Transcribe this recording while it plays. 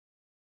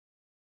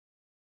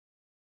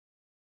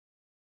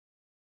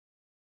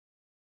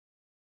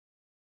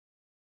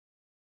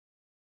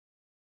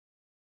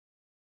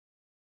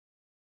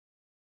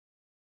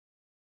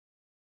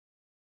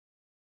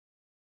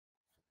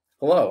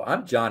Hello,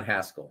 I'm John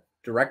Haskell,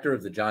 Director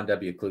of the John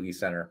W. Kluge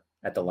Center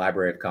at the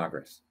Library of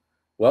Congress.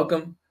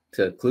 Welcome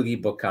to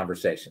Kluge Book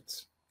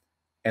Conversations,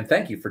 and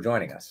thank you for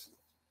joining us.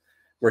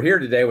 We're here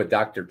today with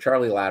Dr.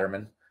 Charlie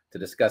Laderman to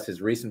discuss his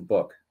recent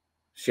book,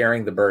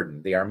 Sharing the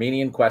Burden, The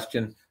Armenian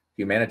Question,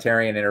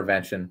 Humanitarian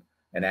Intervention,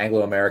 and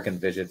Anglo-American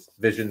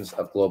Visions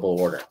of Global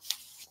Order.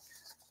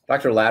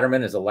 Dr.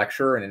 Laderman is a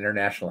lecturer in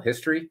international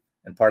history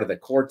and part of the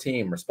core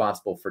team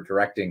responsible for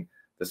directing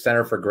the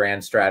Center for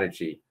Grand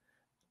Strategy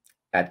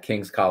at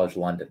King's College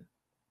London.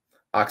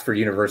 Oxford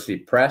University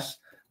Press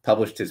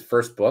published his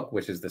first book,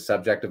 which is the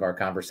subject of our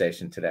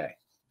conversation today.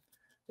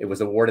 It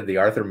was awarded the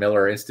Arthur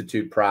Miller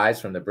Institute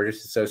Prize from the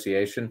British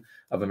Association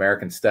of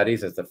American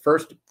Studies as the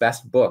first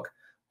best book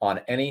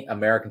on any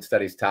American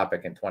Studies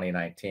topic in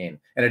 2019,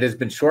 and it has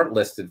been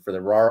shortlisted for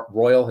the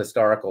Royal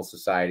Historical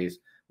Society's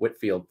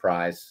Whitfield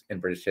Prize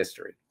in British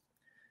History.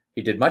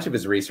 He did much of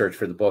his research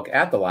for the book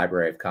at the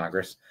Library of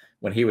Congress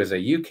when he was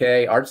a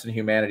UK Arts and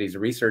Humanities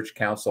Research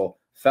Council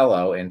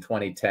Fellow in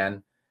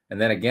 2010, and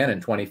then again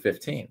in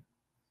 2015.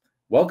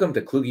 Welcome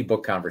to Kluge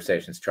Book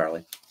Conversations,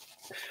 Charlie.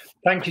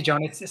 Thank you,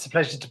 John. It's a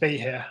pleasure to be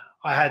here.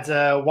 I had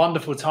a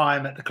wonderful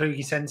time at the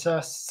Kluge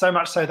Center, so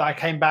much so that I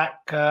came back,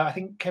 I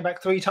think came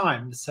back 3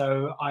 times.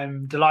 So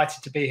I'm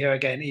delighted to be here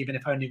again, even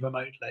if only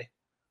remotely.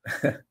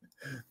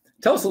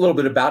 Tell us a little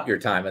bit about your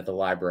time at the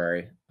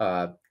library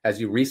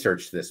as you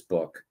researched this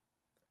book.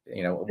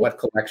 You know, what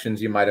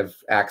collections you might have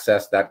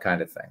accessed, that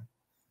kind of thing.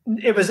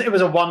 It was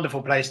a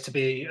wonderful place to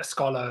be a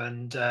scholar,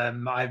 and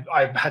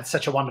I had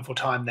such a wonderful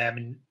time there. I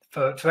mean,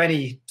 for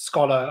any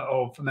scholar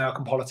of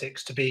American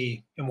politics to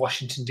be in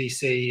Washington,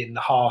 D.C., in the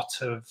heart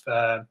of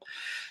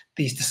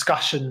these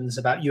discussions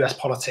about U.S.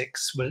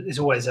 politics is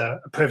always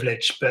a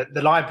privilege. But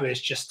the library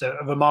is just a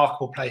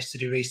remarkable place to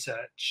do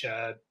research.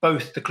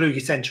 Both the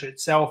Kluge Center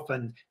itself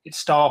and its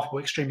staff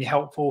were extremely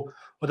helpful.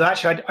 Although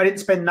actually I didn't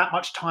spend that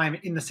much time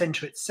in the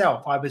center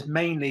itself. I was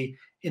mainly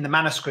in the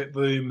manuscript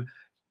room,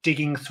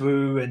 digging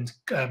through and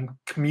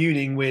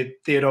communing with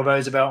Theodore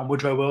Roosevelt and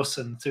Woodrow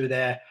Wilson through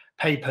their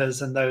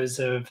papers and those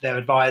of their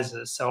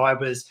advisors. So I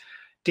was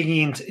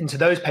digging into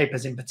those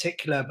papers in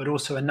particular, but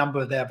also a number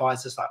of their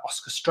advisors like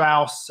Oscar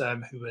Strauss,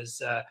 who was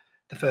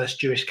the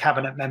first Jewish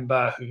cabinet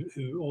member,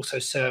 who also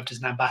served as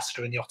an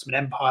ambassador in the Ottoman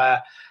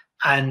Empire,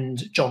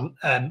 and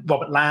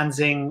Robert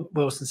Lansing,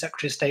 Wilson's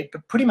Secretary of State,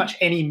 but pretty much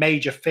any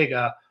major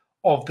figure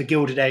of the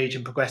Gilded Age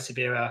and Progressive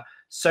era.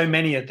 So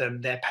many of them,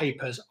 their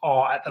papers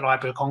are at the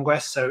Library of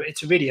Congress. So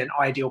it's really an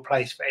ideal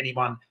place for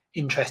anyone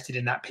interested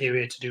in that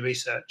period to do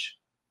research.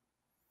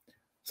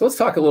 So let's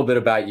talk a little bit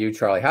about you,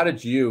 Charlie. How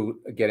did you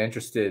get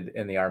interested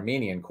in the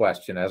Armenian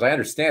question? As I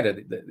understand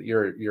it,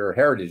 your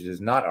heritage is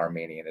not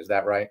Armenian. Is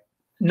that right?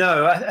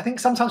 No, I think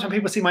sometimes when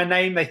people see my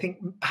name, they think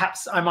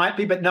perhaps I might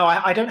be, but no,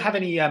 I don't have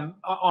any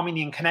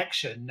Armenian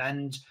connection.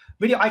 And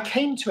really, I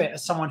came to it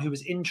as someone who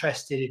was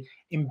interested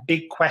in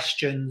big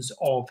questions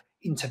of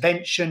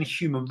intervention,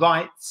 human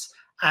rights,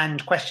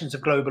 and questions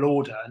of global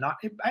order. And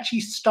it actually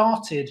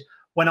started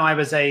when I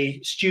was a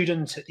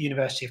student at the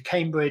University of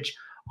Cambridge.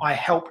 I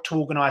helped to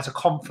organize a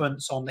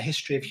conference on the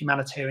history of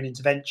humanitarian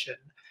intervention.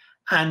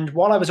 And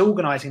while I was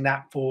organizing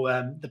that for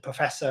the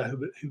professor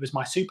who was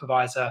my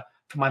supervisor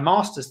for my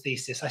master's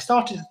thesis, I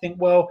started to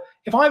think, well,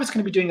 if I was going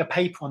to be doing a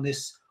paper on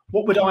this,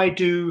 what would I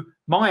do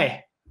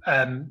my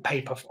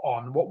paper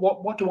on?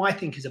 What do I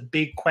think is a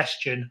big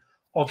question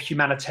of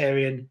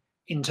humanitarian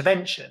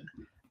intervention?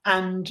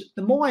 And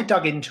the more I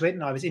dug into it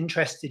and I was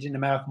interested in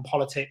American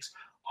politics,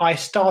 I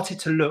started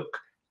to look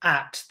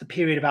at the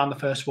period around the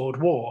First World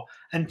War.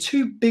 And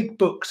 2 big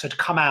books had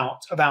come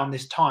out around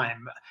this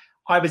time.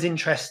 I was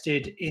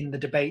interested in the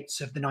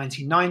debates of the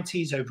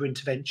 1990s over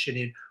intervention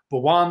in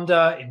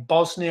Rwanda, in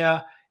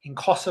Bosnia, in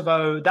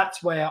Kosovo.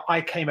 That's where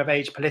I came of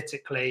age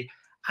politically.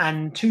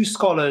 And 2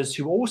 scholars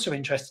who were also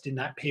interested in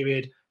that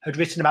period had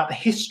written about the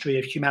history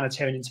of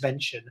humanitarian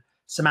intervention.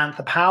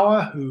 Samantha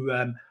Power, who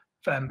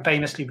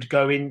famously would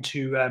go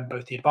into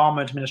both the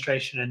Obama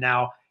administration and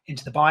now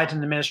into the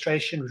Biden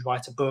administration, would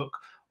write a book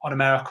on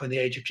America in the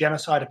Age of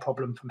Genocide, A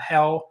Problem from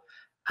Hell.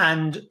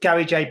 And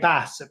Gary J.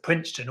 Bass at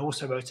Princeton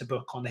also wrote a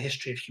book on the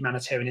history of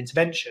humanitarian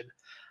intervention.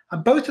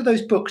 And both of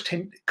those books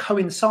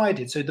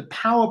coincided. So the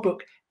Power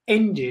book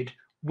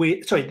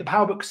the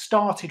Power book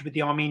started with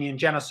the Armenian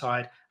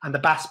genocide and the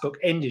Bass book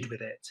ended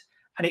with it.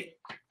 And it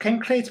became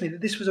clear to me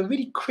that this was a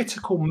really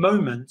critical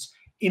moment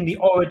in the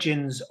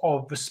origins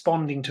of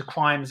responding to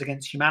crimes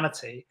against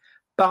humanity,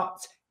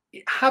 but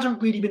it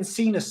hadn't really been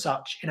seen as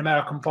such in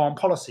American foreign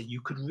policy.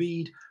 You could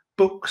read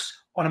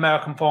books on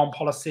American foreign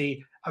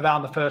policy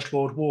around the First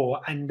World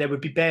War, and there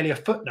would be barely a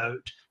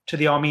footnote to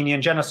the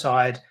Armenian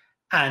genocide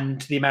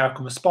and the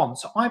American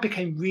response. So I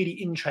became really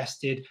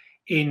interested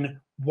in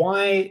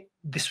why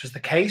this was the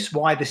case,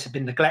 why this had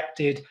been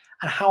neglected,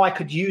 and how I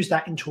could use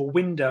that into a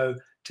window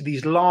to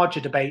these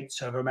larger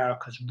debates over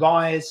America's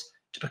rise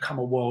to become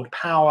a world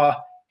power,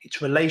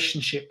 its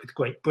relationship with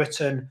Great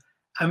Britain,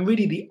 and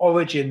really the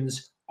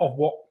origins of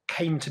what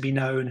came to be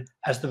known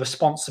as the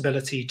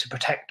responsibility to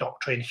protect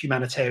doctrine,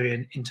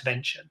 humanitarian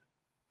intervention.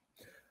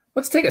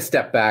 Let's take a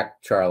step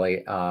back,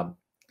 Charlie,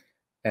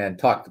 and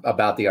talk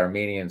about the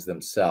Armenians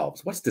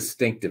themselves. What's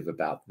distinctive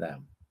about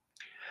them?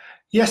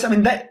 Yes, I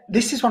mean,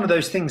 this is one of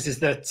those things, is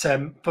that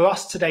for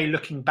us today,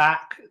 looking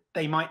back,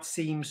 they might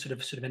seem sort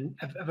of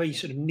a very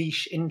sort of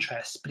niche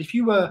interest. But if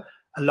you were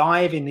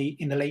alive in the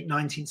late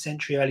 19th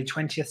century, early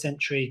 20th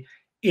century,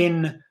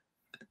 in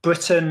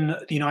Britain,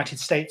 the United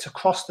States,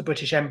 across the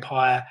British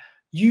Empire,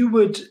 you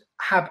would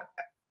have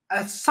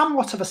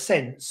somewhat of a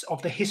sense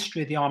of the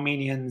history of the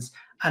Armenians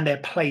and their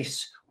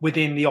place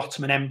within the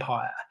Ottoman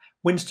Empire.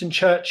 Winston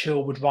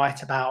Churchill would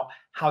write about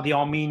how the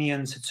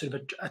Armenians had sort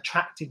of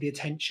attracted the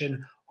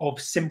attention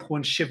of simple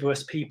and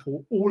chivalrous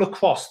people all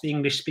across the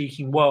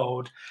English-speaking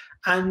world.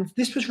 And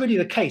this was really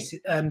the case.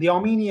 The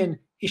Armenian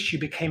issue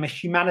became a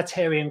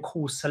humanitarian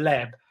cause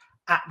célèbre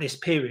at this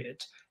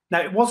period.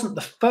 Now, it wasn't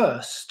the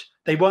first.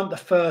 They weren't the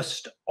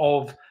first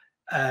of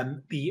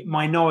the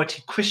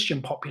minority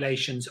Christian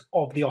populations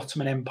of the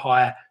Ottoman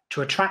Empire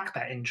to attract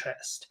that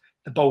interest.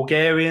 The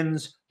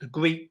Bulgarians, the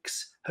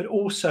Greeks had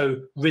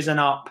also risen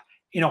up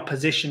in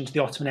opposition to the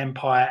Ottoman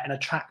Empire and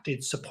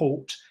attracted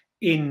support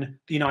in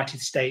the United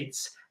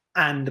States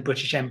and the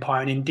British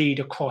Empire, and indeed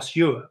across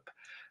Europe.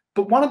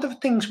 But one of the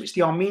things which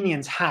the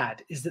Armenians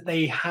had is that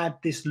they had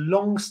this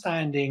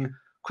long-standing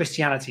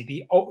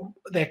Christianity.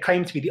 They're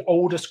claimed to be the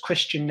oldest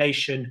Christian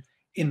nation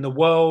in the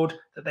world,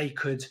 that they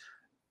could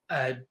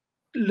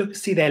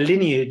see their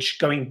lineage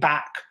going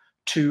back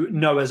to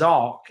Noah's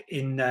Ark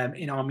in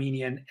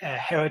Armenian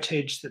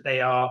heritage,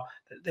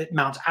 that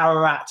Mount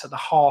Ararat at the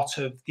heart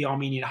of the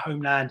Armenian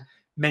homeland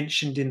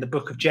mentioned in the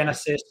book of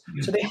Genesis.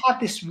 So they had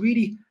this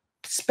really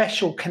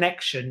special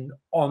connection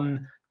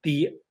on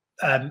the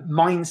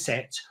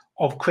mindset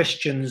of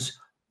Christians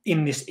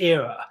in this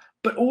era.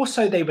 But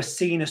also they were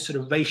seen as sort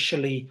of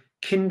racially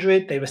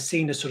kindred. They were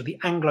seen as sort of the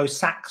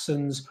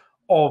Anglo-Saxons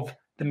of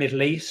the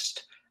Middle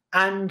East.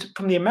 And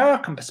from the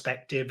American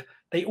perspective,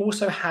 they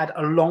also had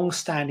a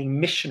long-standing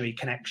missionary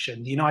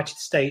connection. The United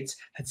States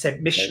had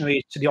sent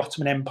missionaries to the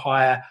Ottoman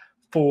Empire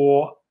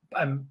for,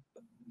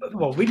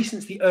 really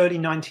since the early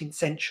 19th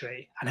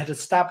century, and had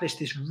established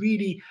this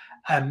really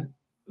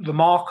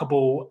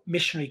remarkable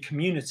missionary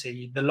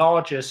community, the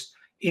largest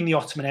in the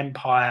Ottoman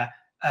Empire,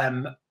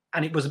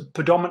 and it was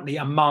predominantly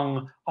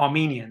among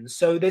Armenians.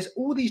 So there's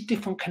all these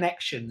different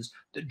connections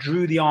that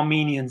drew the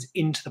Armenians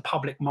into the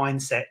public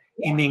mindset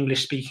in the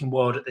English-speaking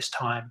world at this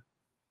time.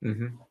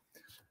 Mm-hmm.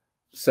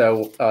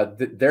 So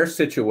their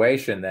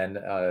situation then,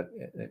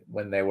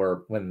 when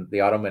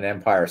the Ottoman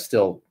Empire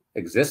still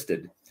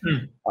existed,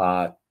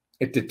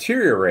 it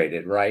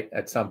deteriorated, right?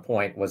 At some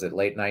point, was it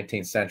late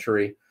 19th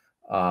century?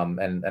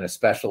 And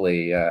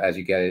especially as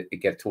you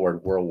get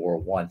toward World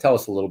War I. Tell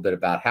us a little bit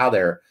about how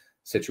their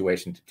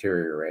situation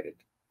deteriorated.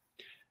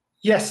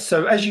 Yes,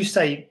 so as you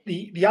say,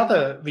 the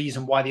other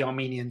reason why the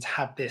Armenians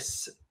have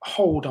this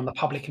hold on the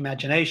public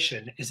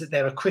imagination is that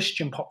they're a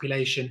Christian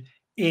population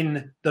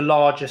in the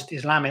largest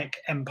Islamic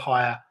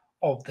empire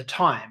of the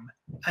time.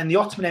 And the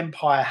Ottoman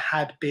Empire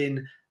had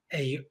been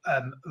a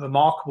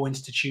remarkable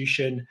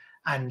institution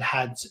and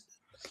had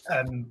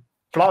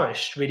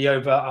flourished really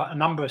over a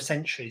number of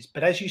centuries.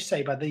 But as you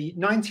say, by the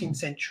 19th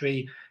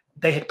century,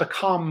 they had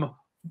become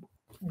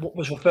what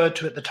was referred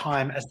to at the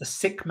time as the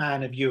sick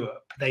man of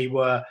Europe. They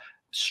were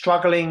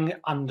struggling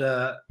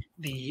under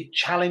the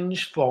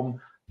challenge from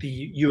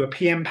the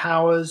European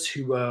powers,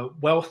 who were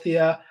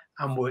wealthier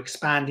and were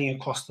expanding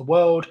across the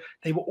world.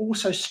 They were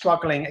also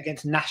struggling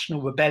against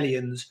national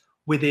rebellions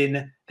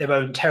within their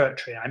own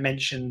territory. I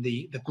mentioned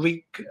the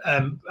Greek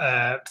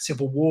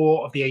civil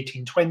war of the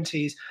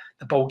 1820s,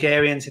 the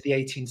Bulgarians of the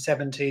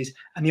 1870s,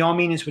 and the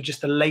Armenians were just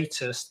the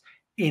latest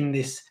in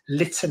this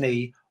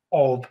litany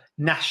of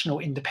national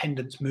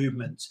independence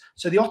movements.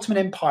 So the Ottoman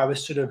Empire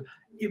was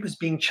it was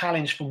being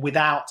challenged from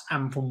without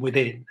and from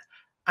within.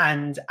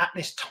 And at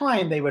this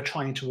time, they were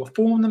trying to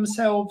reform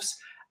themselves,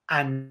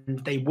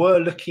 and they were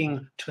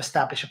looking to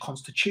establish a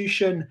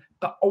constitution.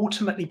 But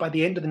ultimately, by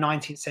the end of the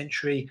 19th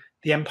century,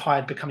 the empire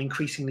had become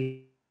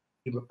increasingly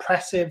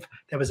repressive.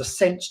 There was a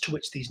sense to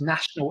which these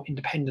national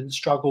independence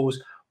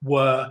struggles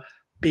were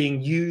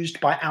being used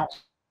by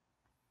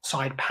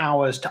outside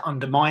powers to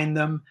undermine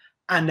them.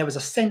 And there was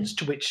a sense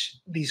to which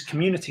these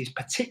communities,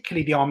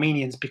 particularly the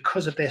Armenians,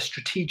 because of their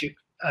strategic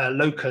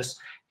locus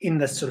in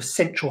the sort of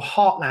central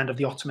heartland of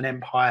the Ottoman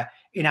Empire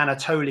in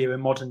Anatolia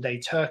in modern-day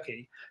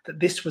Turkey, that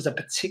this was a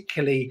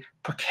particularly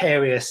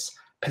precarious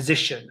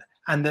position,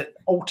 and that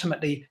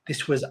ultimately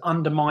this was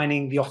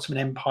undermining the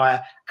Ottoman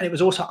Empire, and it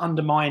was also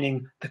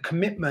undermining the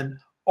commitment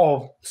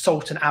of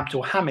Sultan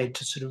Abdul Hamid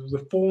to sort of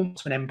reform the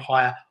Ottoman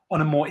Empire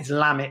on a more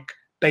Islamic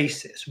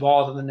basis,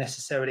 rather than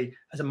necessarily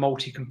as a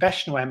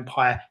multi-confessional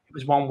empire. It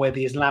was one where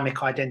the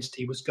Islamic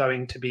identity was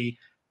going to be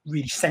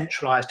really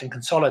centralized and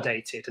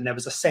consolidated, and there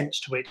was a sense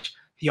to which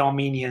the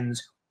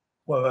Armenians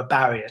were a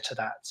barrier to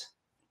that.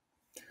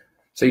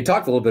 So you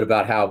talked a little bit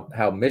about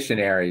how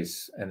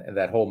missionaries and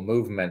that whole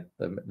movement,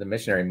 the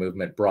missionary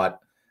movement, brought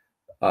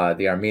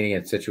the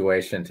Armenian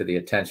situation to the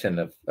attention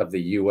of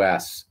the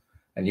U.S.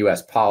 and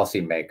U.S.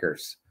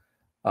 policymakers.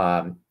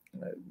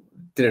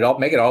 did it all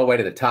make it all the way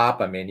to the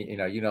top? I mean,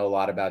 you know a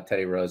lot about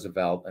Teddy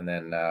Roosevelt and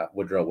then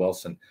Woodrow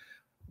Wilson.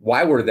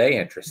 Why were they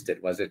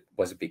interested? Was it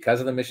because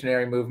of the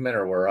missionary movement,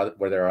 or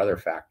were there other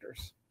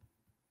factors?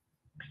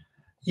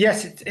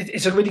 Yes,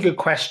 it's a really good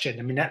question.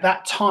 I mean, at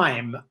that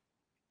time,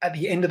 at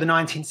the end of the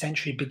 19th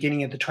century,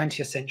 beginning of the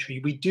 20th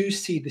century, we do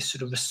see this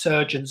sort of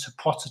resurgence of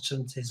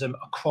Protestantism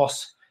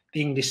across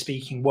the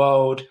English-speaking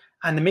world,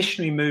 and the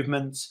missionary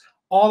movements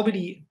are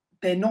really,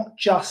 they're not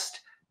just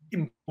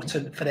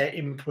important for their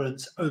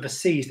influence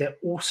overseas, they're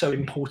also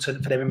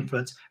important for their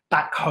influence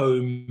back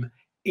home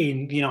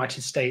in the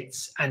United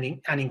States and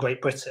in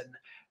Great Britain.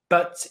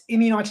 But in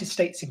the United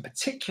States in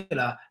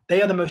particular,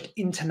 they are the most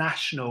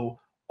international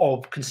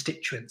of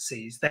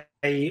constituencies.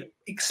 They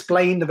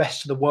explain the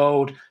rest of the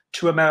world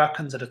to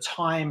Americans at a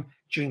time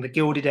during the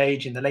Gilded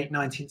Age in the late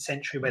 19th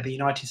century, where the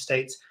United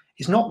States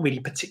is not really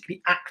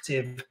particularly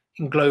active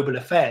in global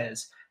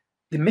affairs.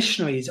 The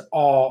missionaries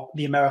are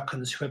the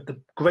Americans who have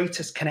the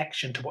greatest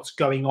connection to what's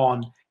going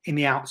on in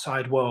the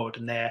outside world,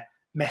 and their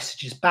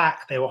messages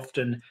back. They're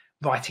often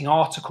writing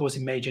articles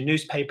in major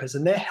newspapers,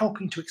 and they're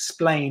helping to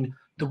explain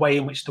the way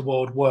in which the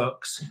world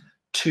works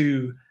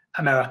to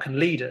American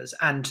leaders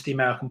and to the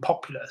American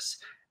populace.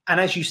 And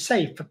as you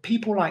say, for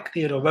people like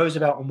Theodore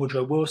Roosevelt and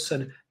Woodrow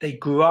Wilson, they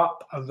grew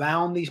up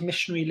around these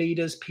missionary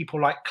leaders,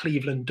 people like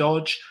Cleveland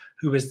Dodge,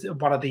 who was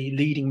one of the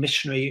leading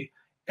missionary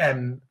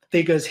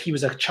figures. He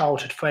was a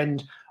childhood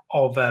friend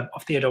of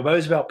Theodore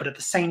Roosevelt, but at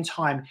the same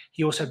time,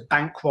 he also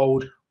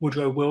bankrolled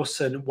Woodrow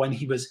Wilson when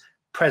he was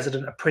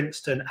president of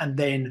Princeton, and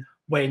then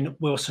when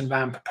Wilson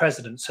ran for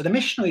president. So the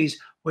missionaries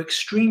were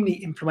extremely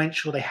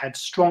influential. They had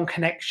strong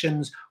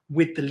connections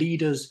with the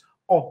leaders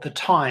of the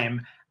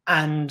time,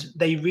 and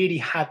they really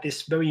had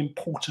this very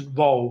important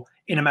role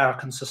in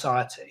American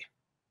society.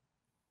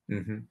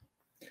 Mm-hmm.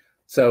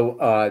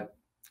 So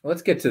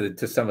let's get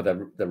to some of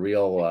the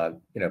real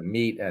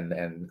meat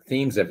and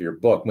themes of your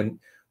book.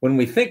 When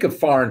we think of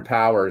foreign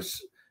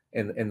powers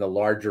in the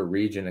larger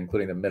region,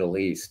 including the Middle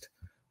East,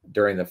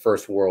 during the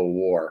First World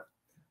War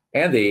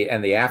and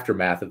the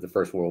aftermath of the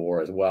First World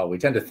War as well, we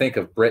tend to think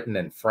of Britain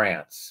and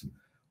France.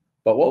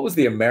 But what was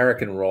the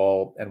American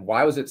role, and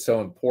why was it so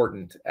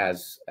important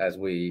as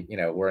we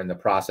we're in the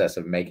process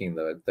of making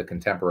the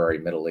contemporary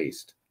Middle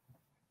East?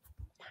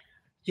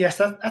 Yes,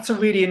 that's a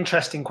really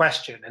interesting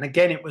question. And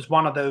again, it was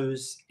one of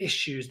those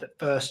issues that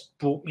first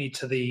brought me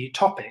to the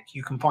topic.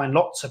 You can find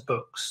lots of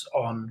books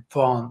on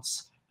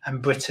France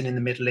and Britain in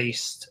the Middle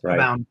East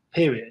around the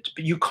period,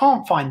 but you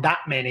can't find that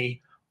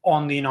many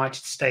on the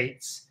United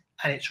States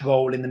and its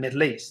role in the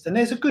Middle East. And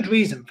there's a good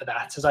reason for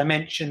that. As I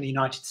mentioned, the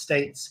United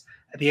States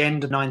at the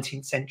end of the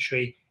 19th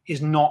century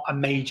is not a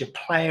major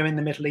player in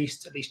the Middle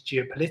East, at least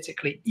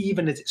geopolitically,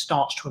 even as it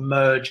starts to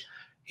emerge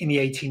in the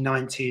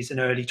 1890s and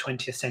early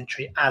 20th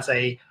century as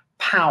a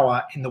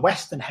power in the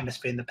Western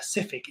Hemisphere, in the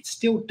Pacific. It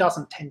still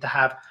doesn't tend to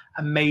have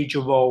a major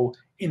role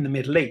in the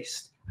Middle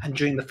East. And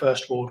during the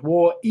First World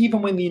War,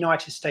 even when the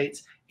United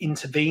States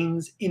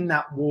intervenes in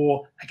that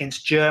war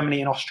against Germany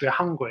and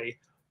Austria-Hungary,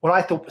 what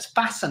I thought was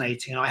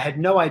fascinating, and I had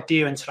no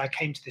idea until I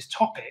came to this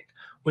topic,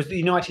 was the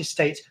United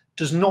States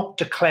does not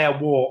declare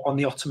war on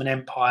the Ottoman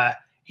Empire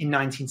in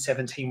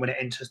 1917 when it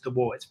enters the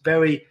war. It's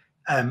very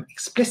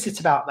explicit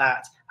about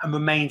that and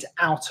remains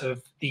out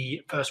of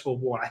the First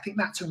World War. And I think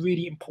that's a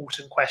really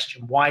important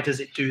question. Why does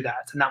it do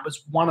that? And that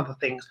was one of the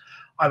things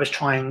I was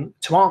trying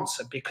to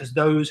answer, because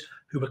those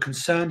who were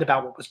concerned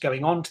about what was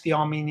going on to the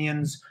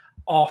Armenians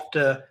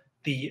after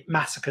the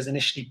massacres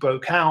initially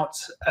broke out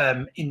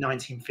in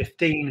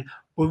 1915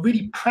 were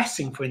really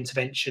pressing for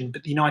intervention,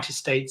 but the United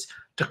States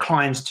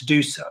declines to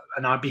do so.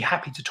 And I'd be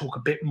happy to talk a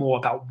bit more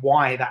about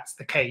why that's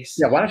the case.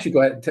 Yeah, why don't you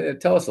go ahead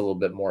and tell us a little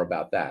bit more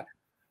about that?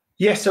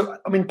 Yeah, so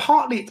I mean,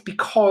 partly it's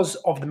because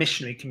of the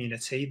missionary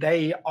community.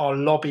 They are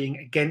lobbying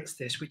against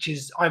this, which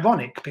is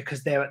ironic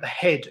because they're at the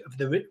head of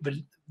the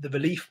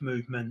relief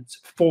movement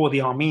for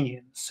the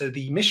Armenians. So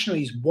the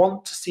missionaries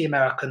want to see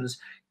Americans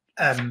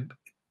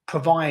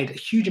provide a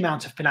huge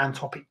amount of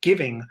philanthropic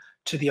giving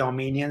to the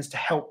Armenians to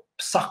help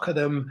succor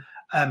them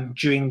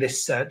during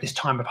this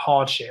time of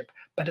hardship.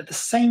 But at the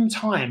same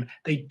time,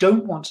 they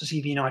don't want to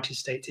see the United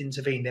States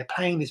intervene. They're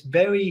playing this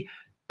very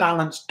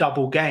balanced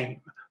double game,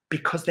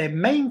 because their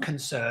main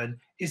concern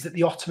is that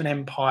the Ottoman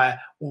Empire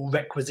will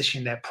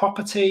requisition their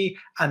property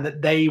and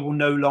that they will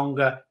no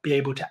longer be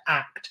able to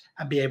act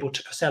and be able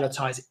to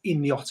proselytize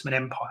in the Ottoman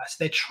Empire. So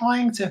they're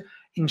trying to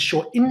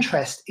ensure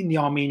interest in the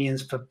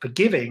Armenians for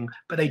giving,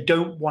 but they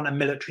don't want a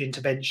military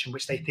intervention,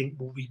 which they think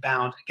will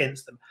rebound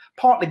against them.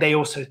 Partly they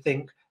also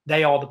think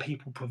they are the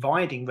people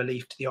providing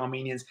relief to the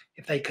Armenians.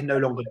 If they can no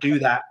longer do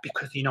that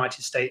because the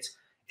United States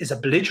is a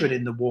belligerent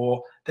in the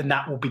war, then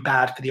that will be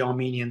bad for the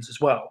Armenians as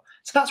well.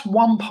 So that's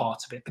one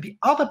part of it. But the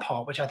other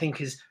part, which I think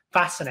is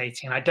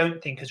fascinating, and I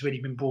don't think has really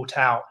been brought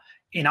out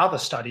in other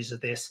studies of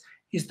this,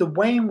 is the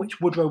way in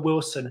which Woodrow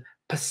Wilson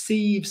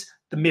perceives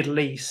the Middle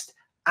East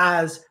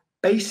as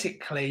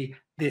basically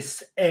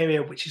this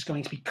area which is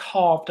going to be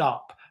carved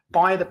up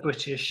by the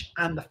British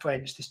and the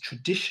French, this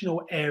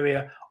traditional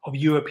area of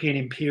European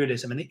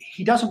imperialism. And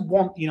he doesn't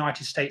want the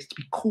United States to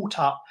be caught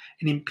up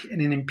in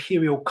an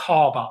imperial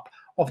carve-up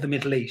of the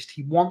Middle East.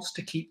 He wants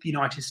to keep the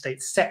United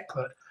States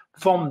separate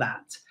from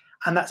that.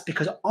 And that's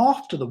because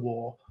after the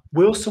war,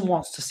 Wilson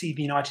wants to see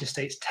the United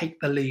States take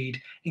the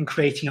lead in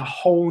creating a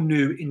whole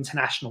new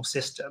international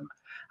system.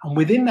 And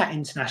within that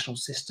international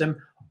system,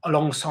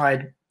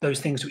 alongside those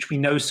things which we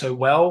know so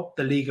well,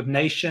 the League of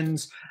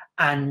Nations,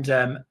 and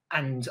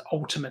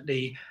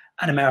ultimately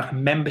an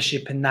American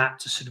membership in that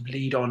to sort of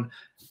lead on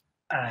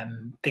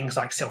things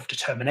like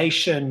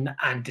self-determination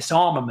and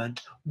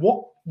disarmament,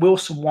 what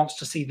Wilson wants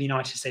to see the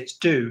United States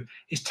do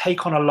is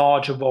take on a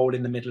larger role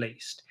in the Middle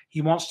East.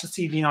 He wants to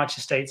see the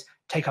United States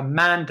take a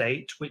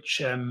mandate,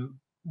 which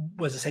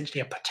was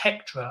essentially a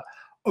protectorate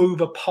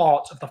over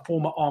part of the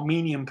former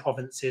Armenian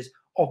provinces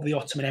of the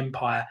Ottoman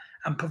Empire,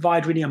 and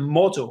provide really a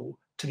model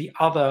to the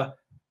other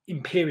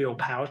imperial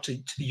powers,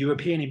 to the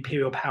European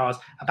imperial powers,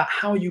 about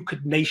how you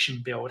could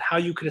nation build, how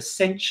you could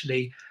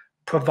essentially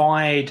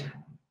provide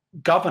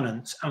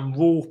governance and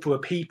rule for a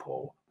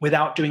people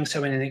without doing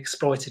so in an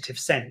exploitative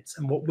sense.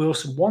 And what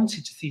Wilson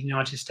wanted to see the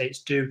United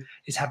States do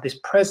is have this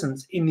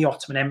presence in the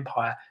Ottoman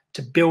Empire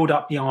to build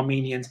up the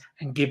Armenians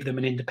and give them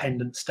an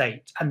independent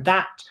state. And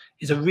that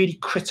is a really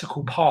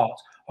critical part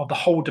of the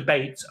whole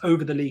debate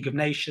over the League of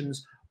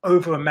Nations,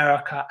 over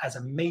America as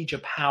a major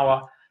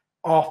power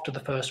after the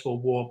First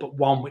World War, but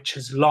one which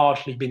has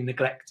largely been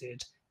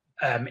neglected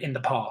in the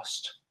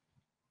past.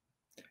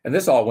 And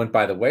this all went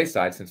by the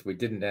wayside since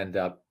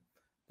the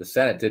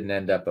Senate didn't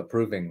end up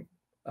approving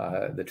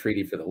the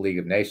treaty for the League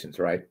of Nations,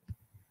 right?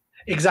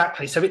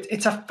 Exactly. So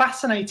it's a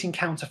fascinating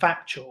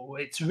counterfactual.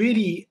 It's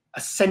really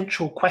a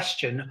central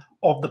question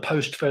of the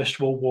post-First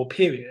World War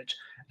period.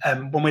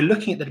 When we're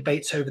looking at the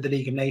debates over the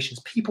League of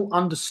Nations, people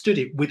understood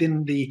it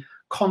within the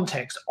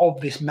context of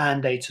this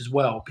mandate as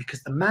well,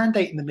 because the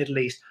mandate in the Middle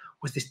East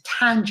was this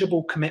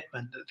tangible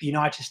commitment that the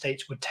United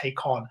States would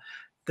take on.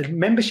 The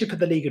membership of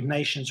the League of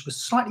Nations was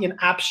slightly an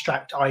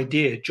abstract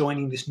idea,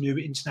 joining this new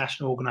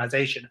international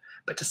organization,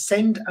 but to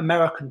send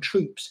American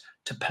troops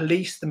to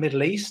police the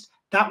Middle East,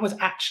 that was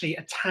actually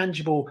a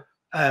tangible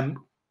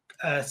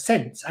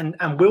sense.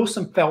 And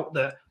Wilson felt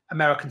that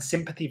American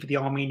sympathy for the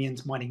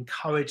Armenians might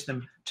encourage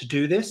them to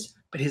do this,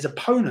 but his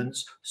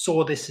opponents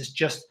saw this as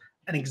just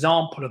an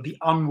example of the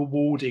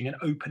unrewarding and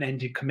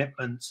open-ended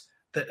commitments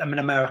that an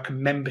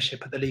American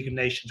membership of the League of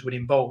Nations would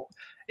involve.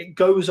 It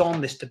goes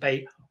on, this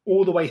debate,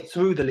 all the way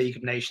through the League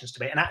of Nations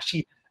debate and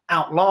actually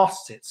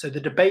outlasts it. So the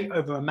debate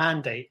over a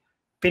mandate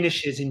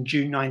finishes in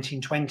June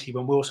 1920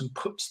 when Wilson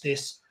puts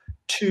this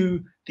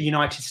to the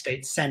United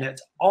States Senate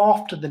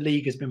after the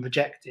League has been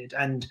rejected.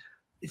 And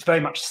it's very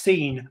much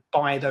seen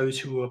by those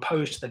who were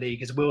opposed to the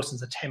League as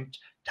Wilson's attempt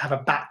to have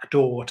a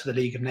backdoor to the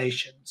League of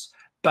Nations.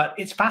 But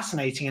it's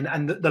fascinating,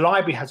 and the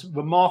library has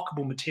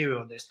remarkable material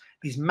on this.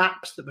 These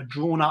maps that were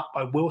drawn up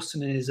by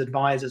Wilson and his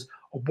advisors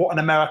of what an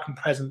American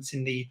presence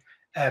in the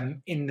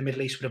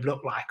Middle East would have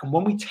looked like. And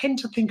when we tend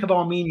to think of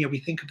Armenia, we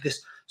think of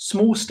this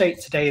small state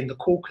today in the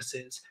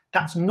Caucasus.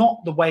 That's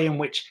not the way in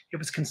which it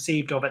was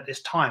conceived of at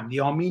this time.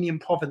 The Armenian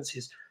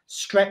provinces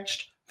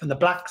stretched from the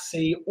Black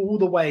Sea all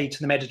the way to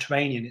the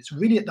Mediterranean. It's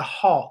really at the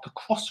heart, the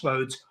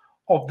crossroads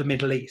of the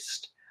Middle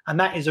East. And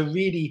that is a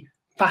really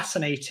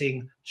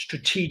fascinating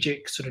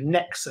strategic sort of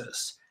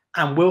nexus.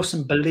 And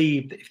Wilson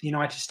believed that if the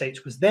United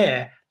States was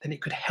there, then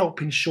it could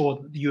help ensure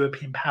that the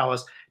European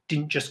powers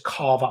didn't just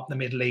carve up the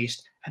Middle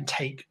East and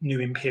take new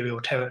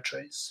imperial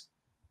territories.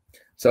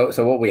 So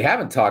what we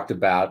haven't talked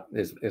about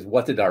is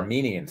what did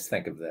Armenians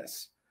think of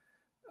this?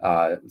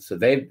 So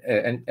they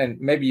and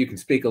maybe you can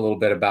speak a little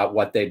bit about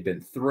what they'd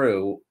been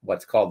through,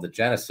 what's called the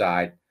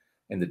genocide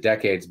in the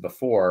decades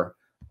before,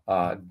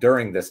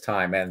 during this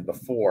time and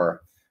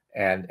before,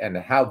 and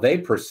how they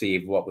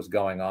perceived what was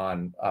going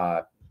on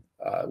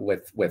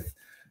with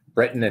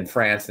Britain and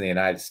France and the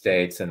United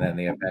States, and then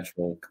the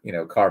eventual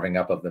carving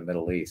up of the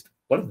Middle East.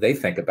 What did they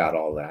think about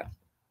all that?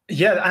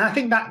 Yeah, and I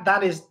think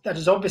that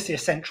is obviously a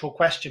central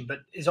question, but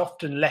is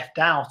often left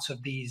out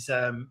of these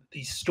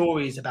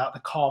stories about the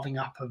carving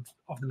up of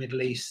the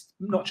Middle East,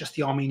 not just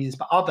the Armenians,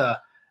 but other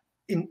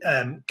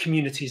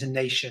communities and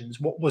nations,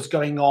 what was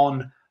going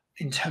on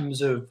in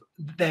terms of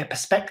their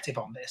perspective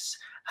on this.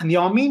 And the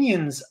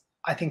Armenians,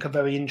 I think, are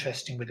very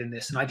interesting within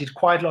this. And I did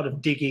quite a lot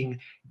of digging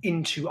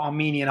into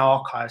Armenian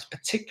archives,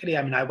 particularly,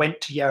 I mean, I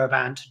went to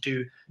Yerevan to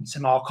do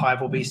some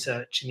archival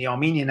research in the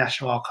Armenian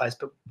National Archives,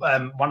 but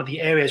one of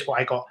the areas where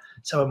I got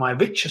some of my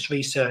richest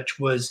research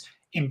was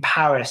in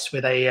Paris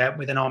with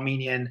an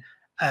Armenian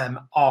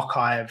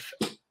archive.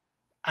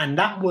 And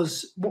that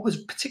was, what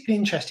was particularly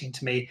interesting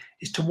to me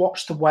is to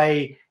watch the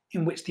way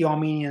in which the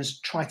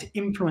Armenians try to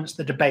influence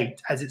the debate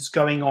as it's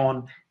going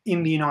on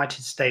in the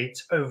United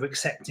States over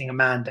accepting a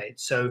mandate.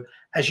 So,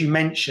 as you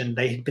mentioned,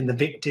 they had been the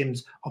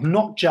victims of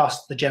not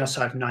just the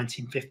genocide of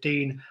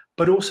 1915,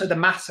 but also the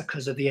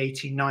massacres of the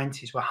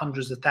 1890s, where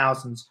hundreds of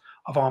thousands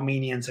of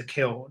Armenians are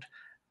killed.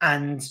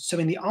 And so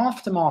in the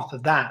aftermath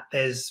of that,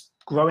 there's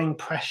growing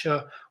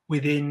pressure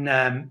within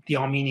the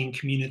Armenian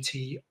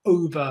community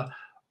over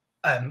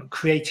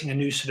creating a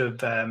new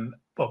sort of,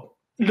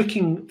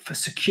 looking for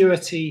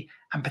security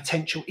and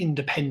potential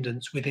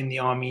independence within the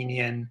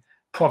Armenian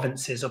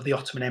provinces of the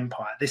Ottoman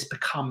Empire. This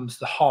becomes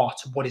the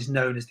heart of what is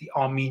known as the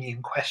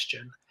Armenian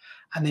question.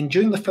 And then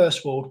during the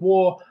First World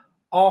War,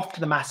 after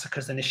the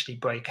massacres initially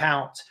break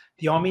out,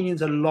 the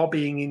Armenians are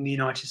lobbying in the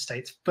United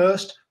States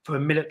first for a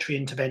military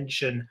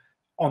intervention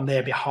on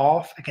their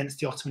behalf against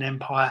the Ottoman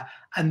Empire,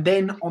 and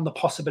then on the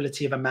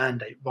possibility of a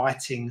mandate,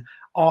 writing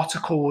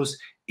articles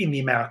in the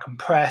American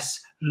press,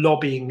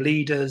 lobbying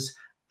leaders.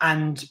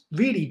 And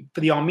really,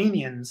 for the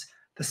Armenians,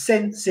 the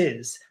sense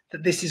is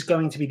that this is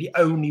going to be the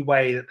only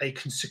way that they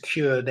can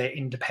secure their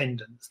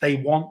independence. They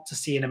want to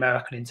see an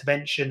American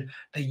intervention.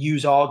 They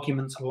use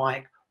arguments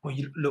like, well,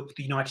 you look,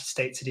 the United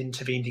States had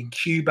intervened in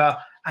Cuba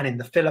and in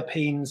the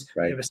Philippines.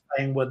 Right. They were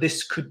saying, well,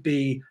 this could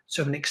be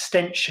sort of an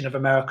extension of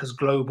America's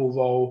global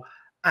role.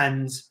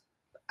 And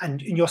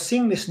you're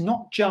seeing this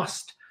not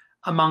just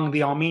among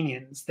the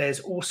Armenians. There's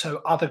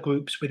also other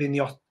groups within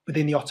the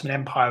Ottoman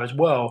Empire as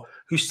well,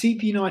 who see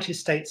the United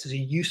States as a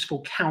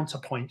useful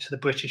counterpoint to the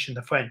British and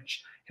the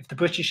French. If the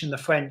British and the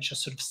French are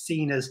sort of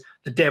seen as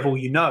the devil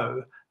you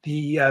know,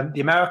 the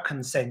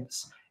American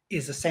sense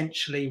is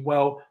essentially,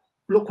 well,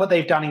 look what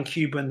they've done in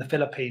Cuba and the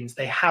Philippines.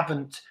 They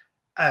haven't.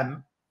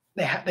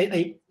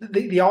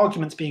 The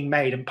arguments being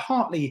made, and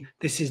partly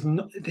this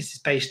is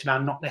based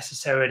around not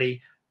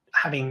necessarily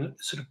having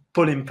sort of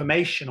full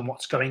information on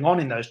what's going on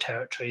in those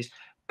territories,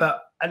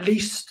 but at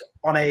least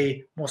on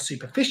a more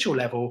superficial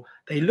level,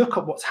 they look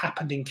at what's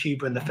happened in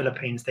Cuba and the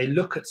Philippines. They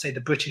look at, say, the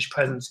British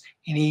presence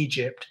in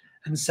Egypt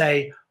and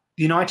say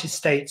the United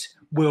States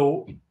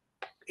will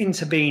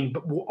intervene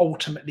but will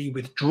ultimately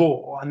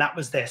withdraw, and that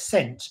was their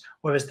sense,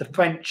 whereas the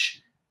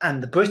French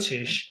and the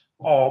British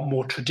are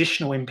more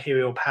traditional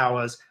imperial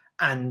powers,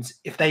 and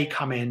if they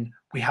come in,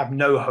 we have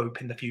no hope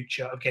in the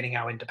future of getting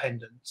our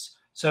independence.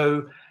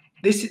 So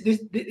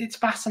it's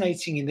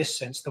fascinating in this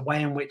sense, the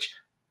way in which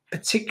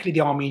particularly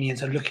the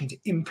Armenians are looking to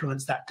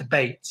influence that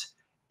debate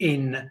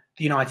in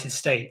the United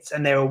States,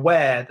 and they're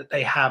aware that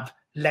they have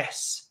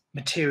less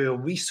material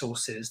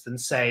resources than,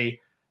 say,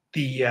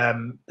 the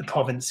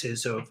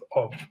provinces of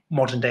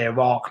modern-day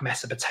Iraq,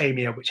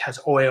 Mesopotamia, which has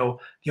oil.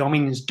 The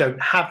Armenians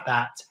don't have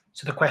that.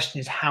 So the question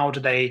is, how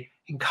do they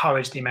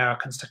encourage the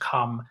Americans to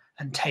come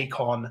and take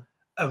on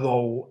a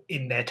role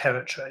in their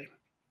territory?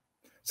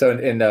 So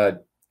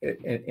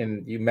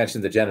you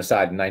mentioned the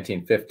genocide in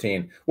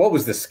 1915. What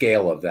was the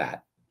scale of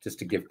that, just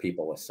to give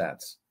people a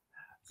sense?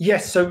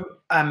 Yes. So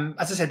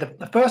as I said,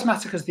 the first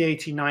massacres of the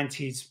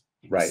 1890s,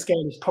 right,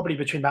 scale is probably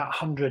between about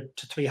 100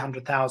 to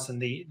 300,000.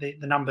 The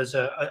numbers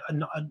are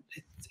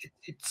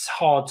it's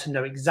hard to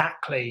know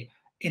exactly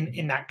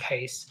in that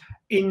case.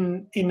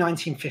 In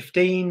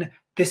 1915,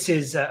 this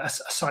is a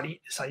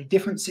slightly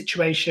different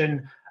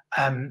situation.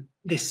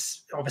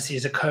 This obviously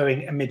is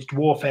occurring amidst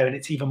warfare, and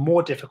it's even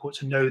more difficult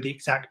to know the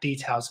exact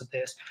details of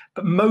this.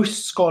 But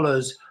most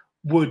scholars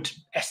would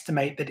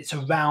estimate that it's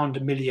around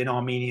 1 million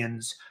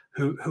Armenians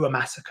who are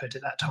massacred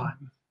at that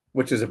time.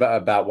 Which is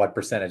about what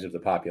percentage of the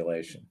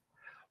population?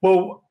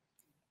 Well,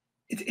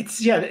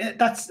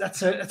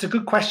 that's a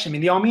good question. I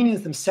mean, the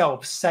Armenians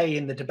themselves say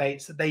in the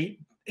debates that they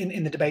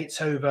in the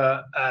debates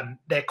over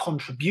their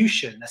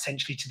contribution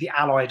essentially to the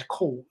Allied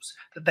cause,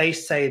 that they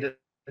say that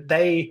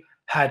they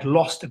had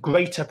lost a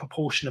greater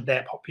proportion of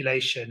their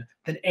population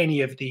than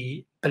any of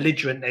the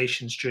belligerent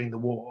nations during the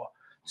war.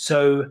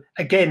 So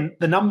again,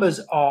 the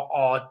numbers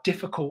are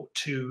difficult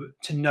to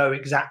know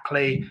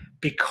exactly,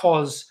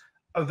 because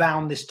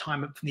around this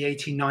time from the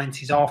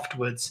 1890s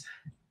afterwards,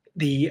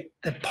 the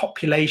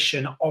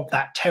population of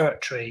that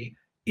territory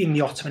in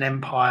the Ottoman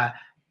Empire,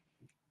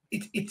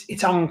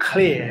 it's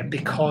unclear,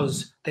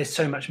 because there's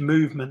so much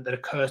movement that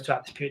occurs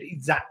throughout this period,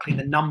 exactly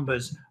the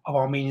numbers of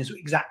Armenians,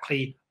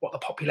 exactly what the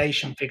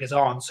population figures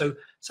are. And so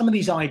some of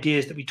these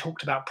ideas that we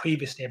talked about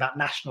previously about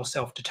national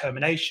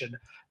self-determination,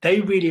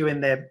 they really are in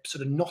their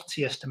sort of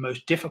knottiest and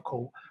most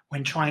difficult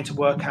when trying to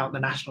work out the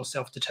national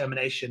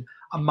self-determination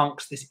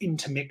amongst this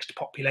intermixed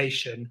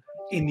population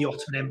in the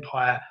Ottoman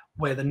Empire,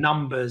 where the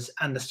numbers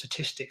and the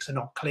statistics are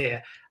not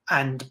clear.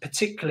 And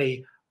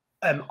particularly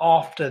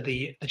after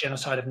the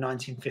genocide of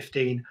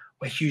 1915,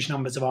 where huge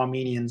numbers of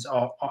Armenians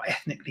are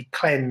ethnically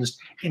cleansed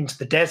into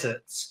the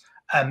deserts,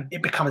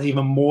 it becomes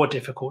even more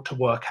difficult to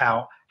work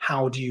out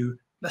how do you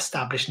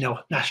establish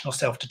national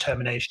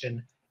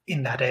self-determination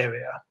in that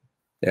area.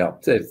 Yeah,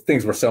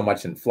 things were so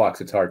much in flux,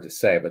 it's hard to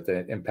say, but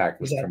the impact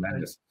was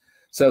tremendous.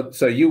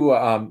 So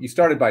you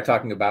started by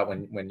talking about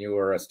when you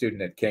were a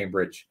student at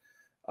Cambridge,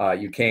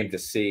 you came to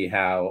see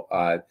how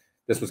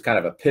this was kind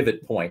of a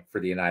pivot point for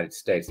the United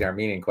States. The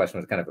Armenian question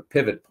was kind of a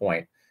pivot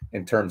point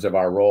in terms of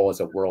our role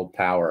as a world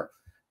power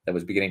that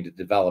was beginning to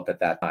develop at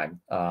that time.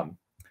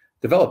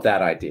 Develop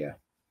that idea.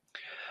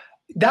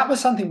 That was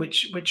something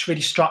which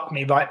really struck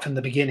me right from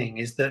the beginning,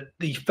 is that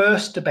the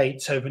first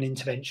debates over an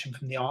intervention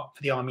for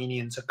the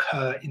Armenians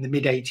occur in the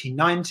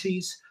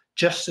mid-1890s,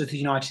 just as the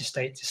United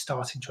States is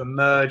starting to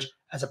emerge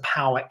as a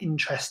power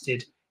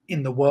interested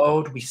in the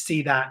world. We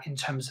see that in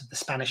terms of the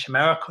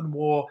Spanish-American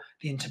War,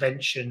 the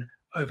intervention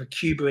over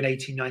Cuba in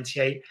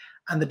 1898,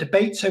 And the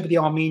debates over the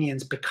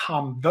Armenians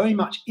become very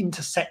much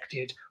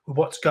intersected with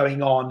what's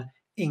going on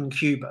in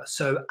Cuba.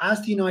 So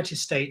as the United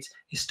States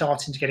is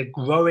starting to get a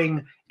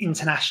growing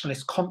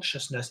internationalist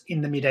consciousness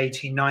in the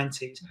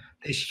mid-1890s,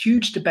 there's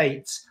huge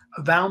debates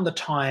around the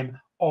time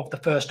of the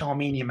first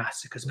Armenian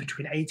massacres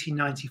between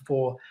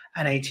 1894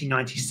 and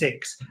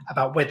 1896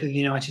 about whether the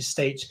United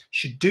States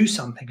should do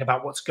something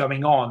about what's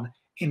going on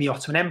in the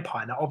Ottoman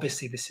Empire. Now,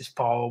 obviously, this is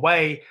far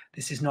away.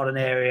 This is not an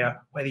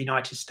area where the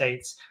United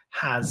States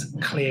has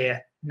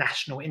clear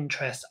national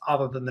interests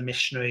other than the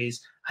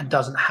missionaries and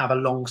doesn't have a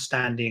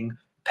long-standing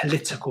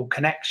political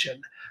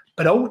connection.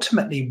 But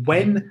ultimately,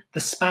 when the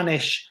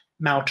Spanish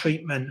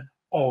maltreatment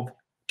of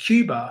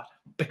Cuba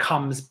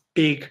becomes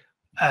a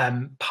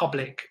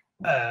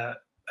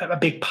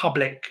big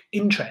public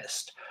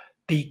interest,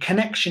 the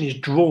connection is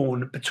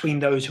drawn between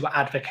those who are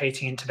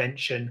advocating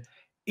intervention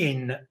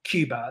in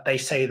Cuba. They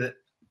say that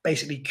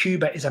basically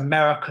Cuba is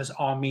America's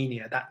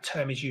Armenia. That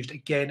term is used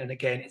again and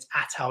again. It's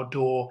at our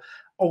door.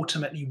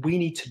 Ultimately, we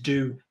need to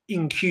do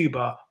in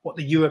Cuba what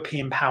the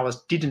European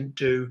powers didn't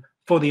do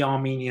for the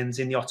Armenians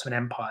in the Ottoman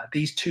Empire.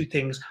 These two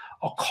things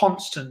are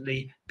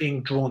constantly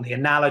being drawn. The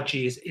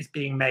analogy is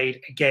being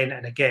made again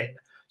and again.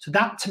 So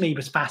that to me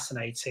was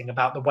fascinating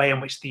about the way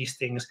in which these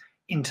things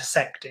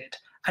intersected.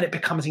 And it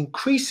becomes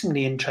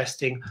increasingly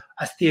interesting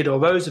as Theodore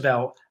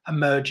Roosevelt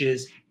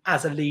emerges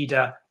as a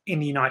leader in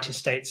the United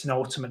States and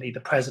ultimately the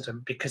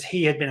president, because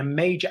he had been a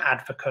major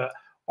advocate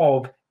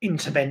of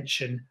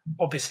intervention,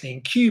 obviously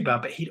in Cuba,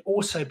 but he'd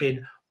also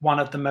been one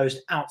of the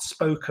most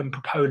outspoken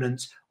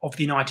proponents of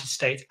the United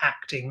States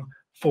acting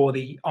for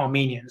the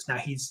Armenians. Now,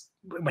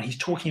 when he's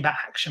talking about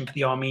action for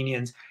the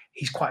Armenians,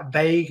 he's quite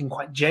vague and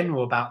quite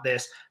general about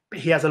this, but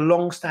he has a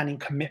long-standing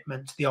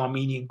commitment to the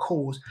Armenian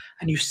cause,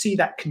 and you see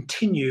that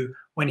continue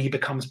when he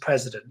becomes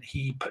president.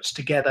 He puts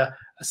together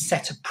a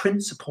set of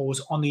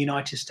principles on the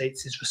United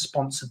States'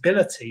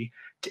 responsibility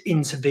to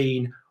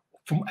intervene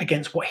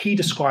against what he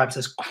describes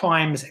as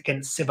crimes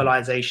against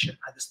civilization.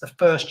 That's the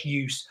first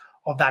use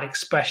of that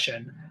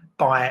expression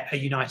by a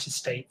United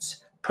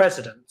States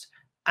president.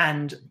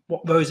 And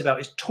what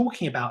Roosevelt is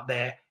talking about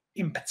there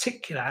in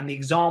particular, and the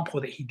example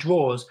that he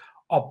draws,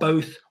 are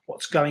both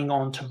what's going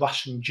on to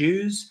Russian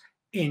Jews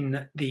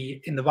in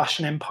the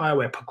Russian Empire,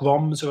 where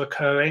pogroms are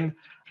occurring,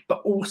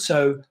 but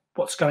also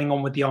what's going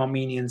on with the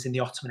Armenians in the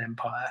Ottoman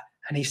Empire.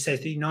 And he says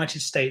the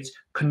United States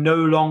can no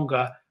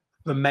longer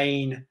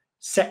remain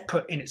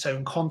separate in its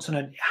own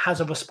continent. It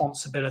has a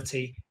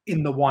responsibility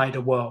in the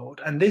wider world.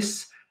 And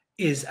this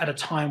is at a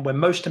time when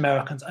most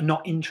Americans are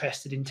not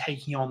interested in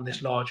taking on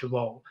this larger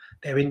role.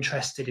 They're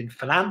interested in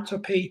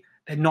philanthropy.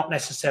 They're not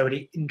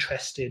necessarily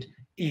interested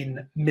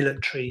in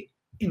military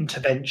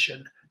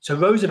intervention. So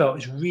Roosevelt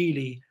is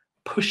really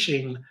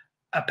pushing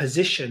a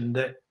position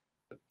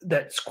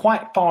that's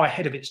quite far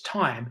ahead of its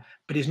time,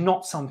 but is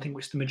not something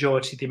which the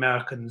majority of the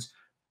Americans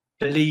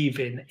believe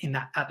in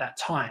that at that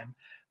time.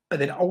 But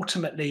then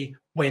ultimately,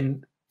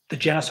 when the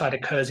genocide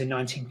occurs in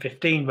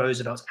 1915,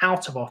 Roosevelt's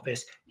out of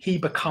office, he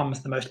becomes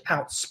the most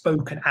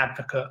outspoken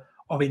advocate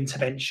of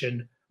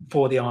intervention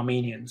for the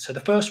Armenians. So the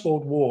First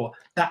World War,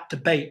 that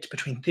debate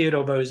between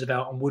Theodore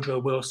Roosevelt and Woodrow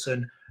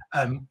Wilson,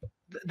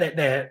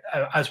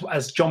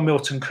 as John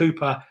Milton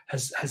Cooper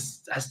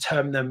has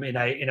termed them in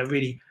a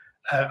really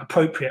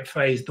appropriate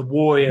phrase, the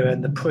warrior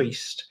and the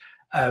priest.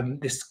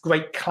 This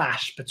great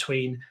clash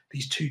between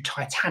these two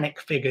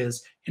titanic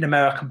figures in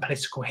American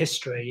political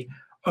history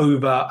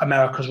over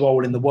America's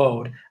role in the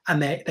world.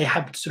 And they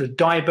had sort of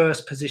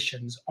diverse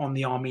positions on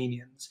the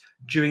Armenians.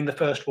 During the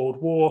First World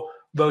War,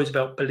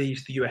 Roosevelt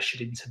believes the US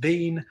should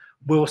intervene.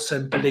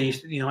 Wilson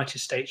believes that the United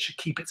States should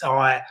keep its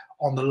eye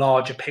on the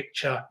larger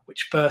picture,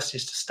 which first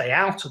is to stay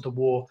out of the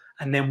war,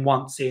 and then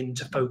once in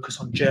to focus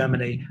on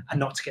Germany and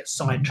not to get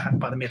sidetracked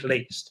by the Middle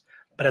East.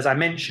 But as I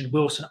mentioned,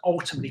 Wilson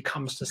ultimately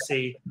comes to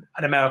see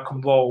an American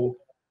role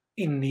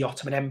in the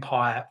Ottoman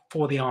Empire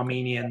for the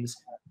Armenians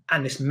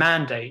and this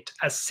mandate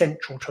as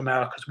central to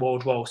America's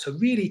world role. So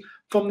really,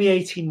 from the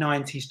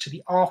 1890s to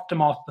the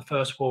aftermath of the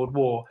First World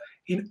War,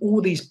 in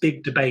all these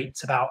big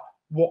debates about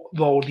what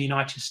role the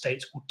United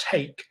States will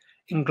take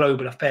in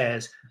global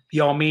affairs,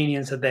 the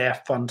Armenians are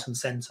there front and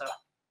center.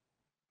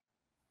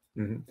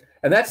 Mm-hmm.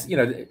 And that's,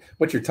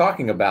 what you're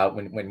talking about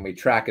when we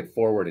track it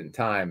forward in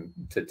time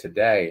to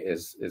today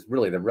is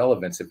really the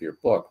relevance of your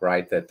book,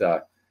 right?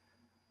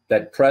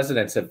 That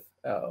presidents have,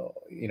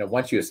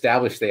 once you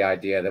establish the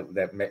idea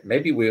that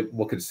maybe we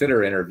will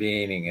consider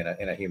intervening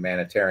in a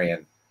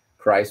humanitarian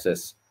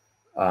crisis,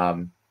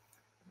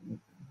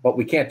 but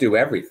we can't do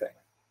everything.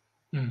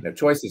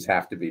 Choices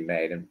have to be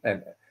made,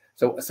 and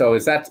so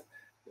is that.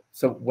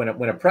 So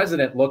when a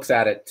president looks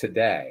at it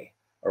today,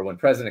 or when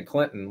President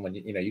Clinton, when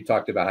you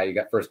talked about how you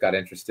first got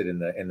interested in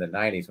the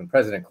 90s, when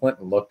President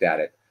Clinton looked at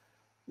it,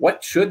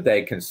 what should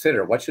they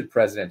consider? What should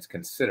presidents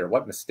consider?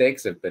 What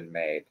mistakes have been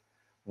made?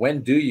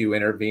 When do you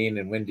intervene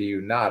and when do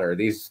you not? Or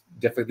these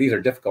are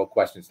difficult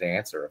questions to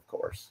answer, of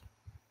course.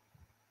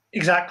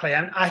 Exactly.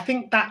 And I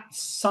think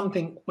that's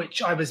something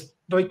which I was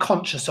very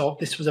conscious of.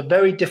 This was a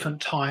very different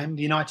time.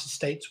 The United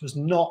States was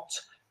not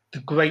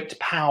the great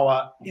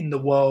power in the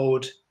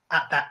world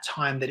at that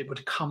time that it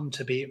would come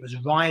to be. It was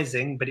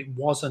rising, but it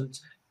wasn't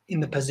in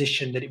the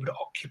position that it would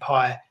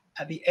occupy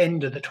at the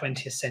end of the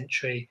 20th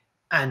century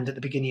and at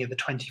the beginning of the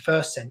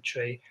 21st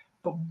century.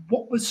 But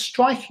what was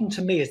striking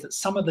to me is that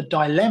some of the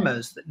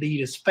dilemmas that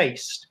leaders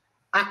faced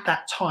at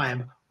that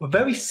time were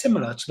very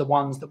similar to the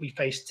ones that we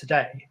face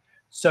today.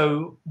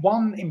 So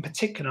one in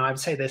particular, I would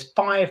say there's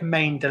 5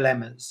 main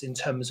dilemmas in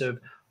terms of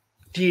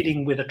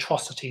dealing with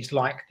atrocities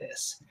like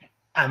this,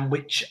 and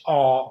which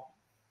are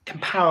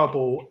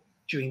comparable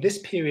during this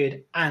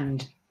period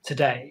and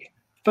today.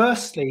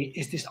 Firstly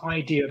is this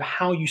idea of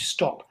how you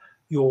stop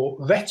your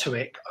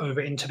rhetoric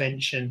over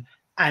intervention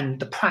and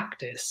the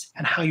practice,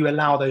 and how you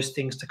allow those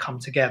things to come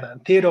together.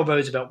 And Theodore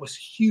Roosevelt was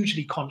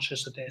hugely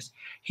conscious of this.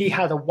 He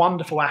had a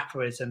wonderful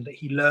aphorism that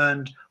he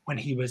learned when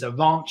he was a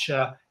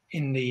rancher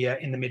in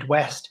the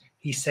Midwest.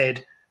 He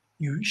said,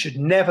 "You should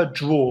never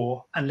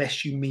draw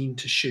unless you mean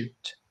to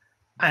shoot."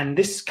 And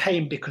this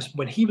came because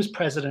when he was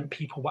president,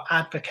 people were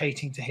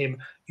advocating to him,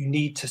 you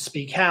need to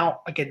speak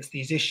out against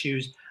these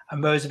issues.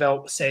 And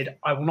Roosevelt said,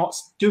 I will not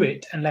do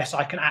it unless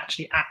I can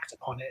actually act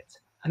upon it.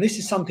 And this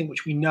is something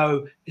which we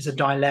know is a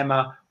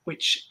dilemma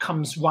which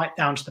comes right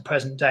down to the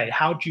present day.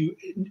 How do you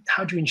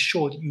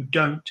ensure that you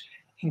don't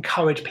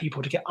encourage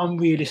people to get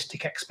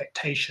unrealistic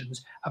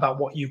expectations about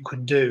what you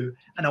can do,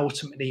 and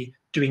ultimately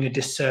doing a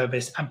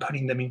disservice and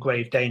putting them in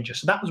grave danger?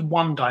 So that was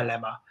one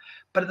dilemma.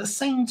 But at the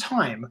same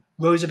time,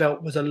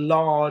 Roosevelt was a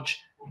large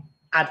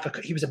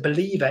advocate. He was a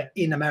believer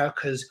in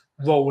America's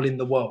role in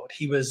the world.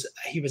 He was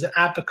an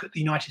advocate the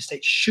United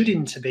States should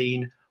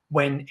intervene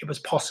when it was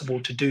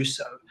possible to do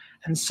so.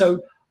 And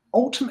so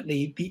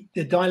ultimately,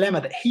 the dilemma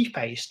that he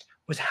faced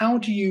was, how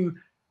do you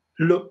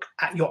look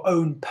at your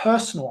own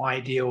personal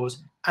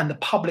ideals and the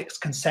public's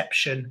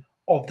conception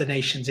of the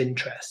nation's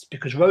interests?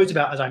 Because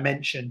Roosevelt, as I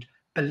mentioned,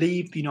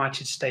 believed the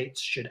United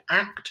States should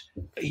act,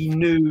 but he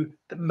knew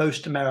that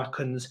most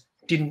Americans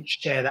didn't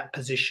share that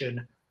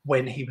position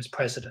when he was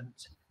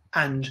president.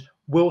 And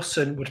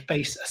Wilson would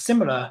face a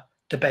similar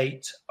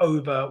debate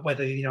over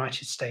whether the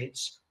United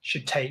States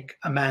should take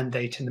a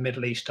mandate in the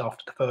Middle East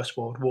after the First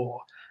World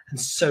War. And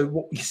so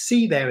what we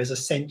see there is a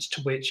sense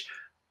to which,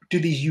 do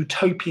these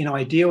utopian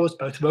ideals,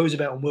 both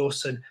Roosevelt and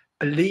Wilson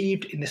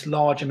believed in this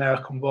large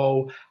American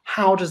role,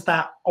 how does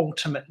that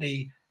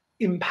ultimately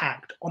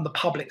impact on the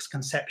public's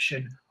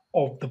conception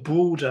of the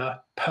broader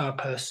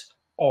purpose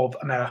of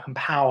American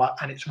power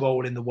and its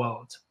role in the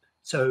world?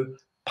 So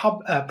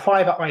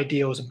private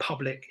ideals and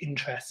public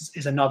interests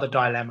is another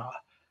dilemma.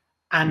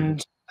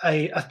 And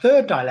a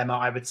third dilemma,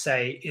 I would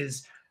say,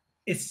 is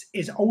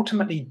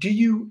ultimately, do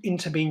you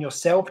intervene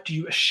yourself? Do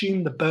you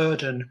assume the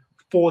burden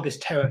for this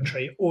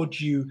territory, or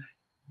do you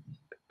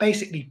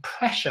basically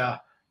pressure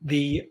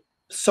the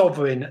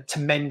sovereign to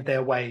mend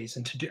their ways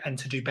and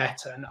to do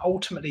better? And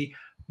ultimately,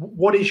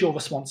 what is your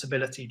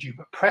responsibility? Do you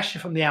put pressure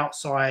from the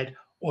outside,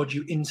 or do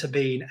you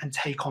intervene and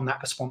take on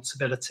that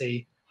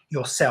responsibility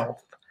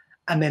yourself?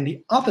 And then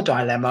the other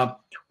dilemma,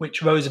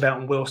 which Roosevelt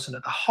and Wilson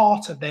at the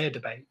heart of their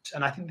debate,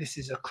 and I think this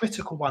is a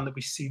critical one that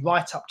we see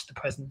right up to the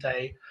present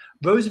day,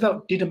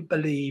 Roosevelt didn't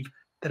believe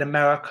that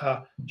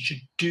America should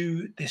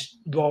do this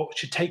role,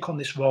 should take on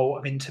this role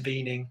of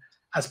intervening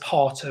as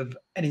part of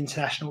an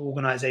international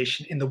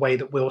organization in the way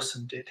that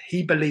Wilson did.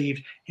 He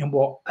believed in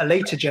what a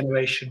later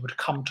generation would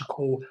come to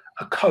call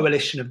a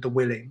coalition of the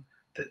willing,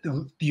 that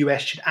the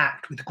US should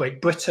act with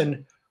Great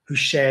Britain, who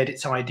shared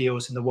its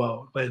ideals in the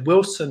world. Whereas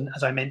Wilson,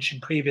 as I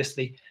mentioned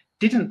previously,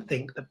 didn't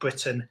think that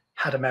Britain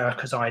had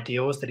America's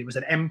ideals, that it was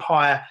an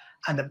empire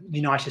and that the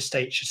United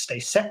States should stay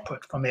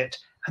separate from it.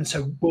 And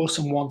so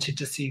Wilson wanted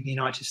to see the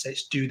United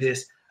States do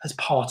this as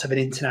part of an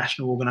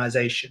international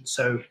organization.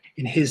 So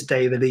in his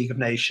day, the League of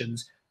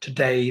Nations.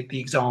 Today, the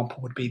example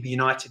would be the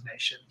United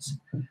Nations.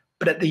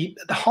 But at the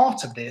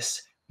heart of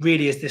this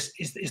really is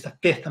the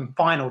fifth and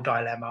final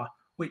dilemma,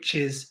 which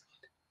is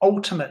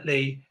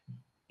ultimately,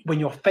 when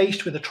you're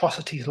faced with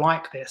atrocities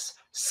like this,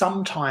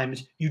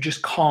 sometimes you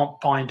just can't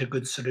find a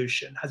good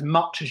solution. As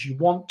much as you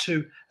want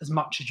to, as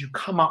much as you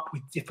come up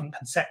with different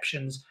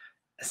conceptions,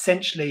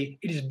 essentially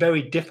it is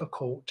very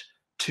difficult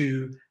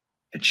to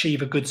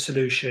achieve a good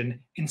solution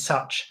in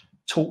such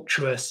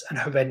tortuous and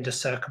horrendous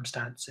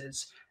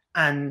circumstances.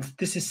 And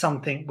this is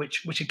something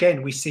which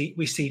again we see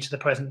to the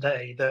present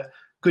day, that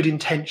good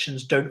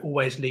intentions don't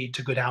always lead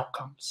to good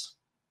outcomes.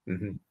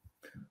 Mm-hmm.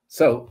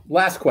 So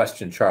last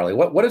question, Charlie,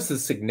 what is the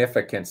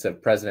significance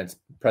of President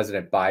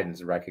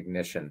Biden's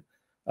recognition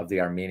of the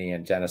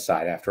Armenian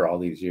genocide after all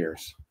these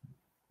years?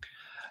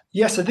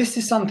 Yeah, so this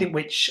is something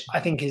which I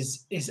think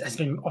has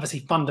been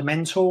obviously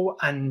fundamental,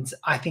 and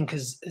I think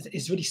is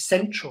really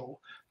central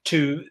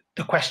to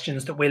the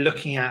questions that we're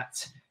looking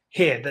at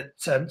here, that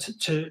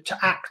to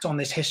act on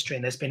this history.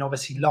 And there's been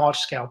obviously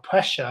large-scale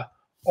pressure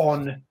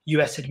on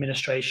US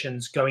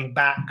administrations going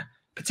back,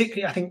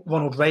 particularly I think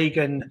Ronald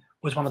Reagan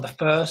was one of the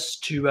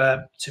first to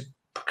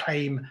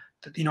proclaim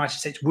that the United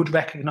States would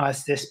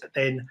recognize this, but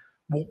then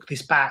walk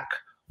this back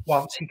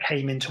once he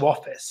came into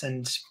office.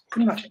 And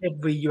pretty much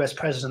every US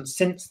president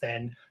since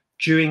then,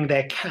 during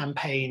their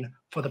campaign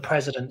for the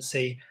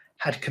presidency,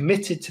 had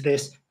committed to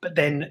this, but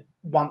then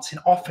once in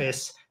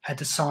office had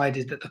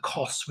decided that the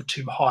costs were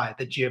too high,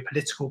 the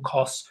geopolitical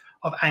costs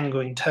of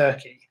angering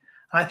Turkey.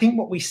 And I think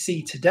what we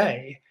see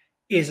today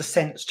is a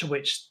sense to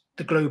which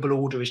the global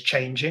order is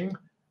changing,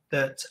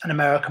 that an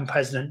American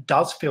president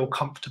does feel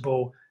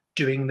comfortable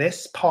doing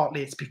this.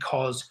 Partly it's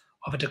because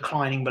of a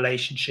declining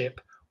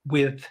relationship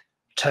with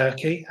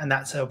Turkey, and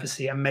that's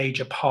obviously a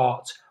major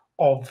part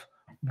of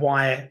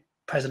why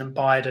President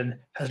Biden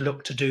has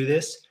looked to do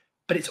this.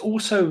 But it's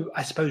also,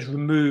 I suppose,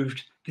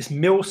 removed this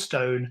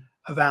millstone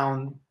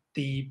around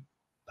the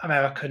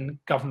American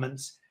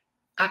government's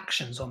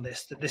actions on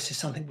this, that this is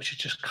something which has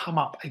just come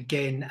up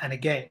again and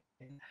again.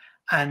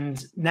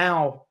 And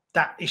now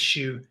that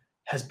issue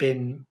has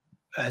been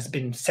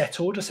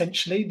settled,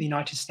 essentially. The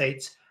United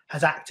States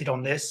has acted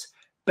on this.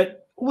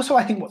 But also,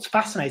 I think what's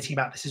fascinating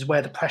about this is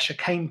where the pressure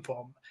came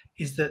from,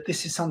 is that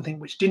this is something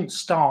which didn't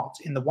start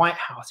in the White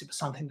House. It was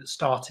something that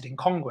started in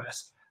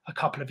Congress a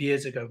couple of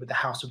years ago with the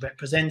House of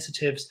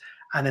Representatives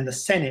and then the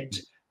Senate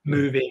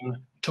moving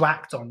to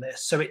act on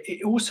this. So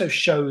it also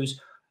shows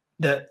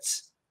that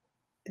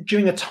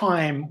during a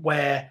time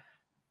where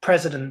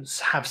presidents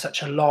have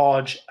such a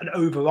large and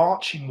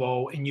overarching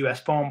role in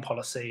US foreign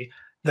policy,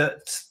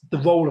 that the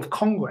role of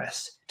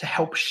Congress to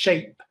help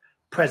shape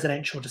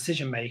presidential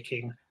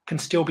decision-making can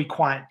still be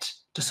quite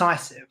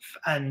decisive.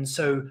 And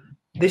so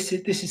this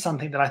is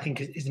something that I think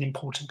is an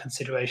important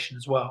consideration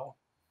as well.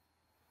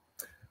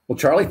 Well,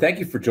 Charlie, thank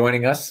you for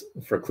joining us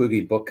for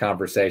Kluge Book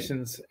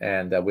Conversations.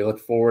 And we look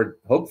forward,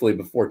 hopefully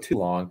before too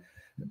long,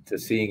 to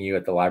seeing you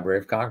at the Library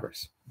of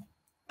Congress.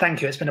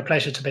 Thank you. It's been a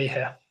pleasure to be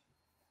here.